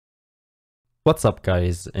What's up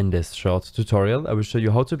guys, in this short tutorial I will show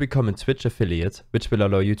you how to become a Twitch affiliate, which will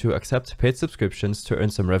allow you to accept paid subscriptions to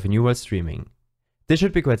earn some revenue while streaming. This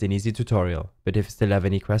should be quite an easy tutorial, but if you still have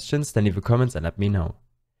any questions then leave a comment and let me know.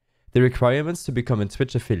 The requirements to become a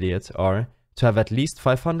Twitch affiliate are to have at least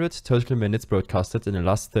 500 total minutes broadcasted in the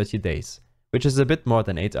last 30 days, which is a bit more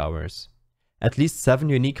than 8 hours. At least 7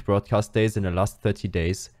 unique broadcast days in the last 30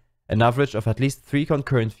 days, an average of at least 3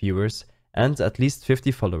 concurrent viewers, and at least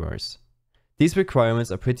 50 followers. These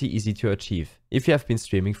requirements are pretty easy to achieve if you have been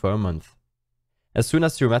streaming for a month. As soon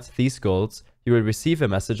as you met these goals, you will receive a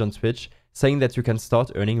message on Twitch saying that you can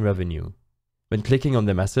start earning revenue. When clicking on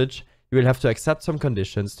the message, you will have to accept some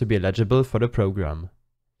conditions to be eligible for the program.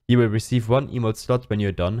 You will receive one emote slot when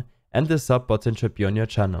you're done, and the sub button should be on your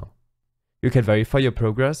channel. You can verify your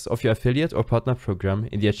progress of your affiliate or partner program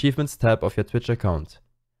in the Achievements tab of your Twitch account.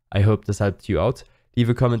 I hope this helped you out. Leave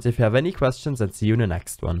a comment if you have any questions and see you in the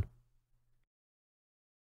next one.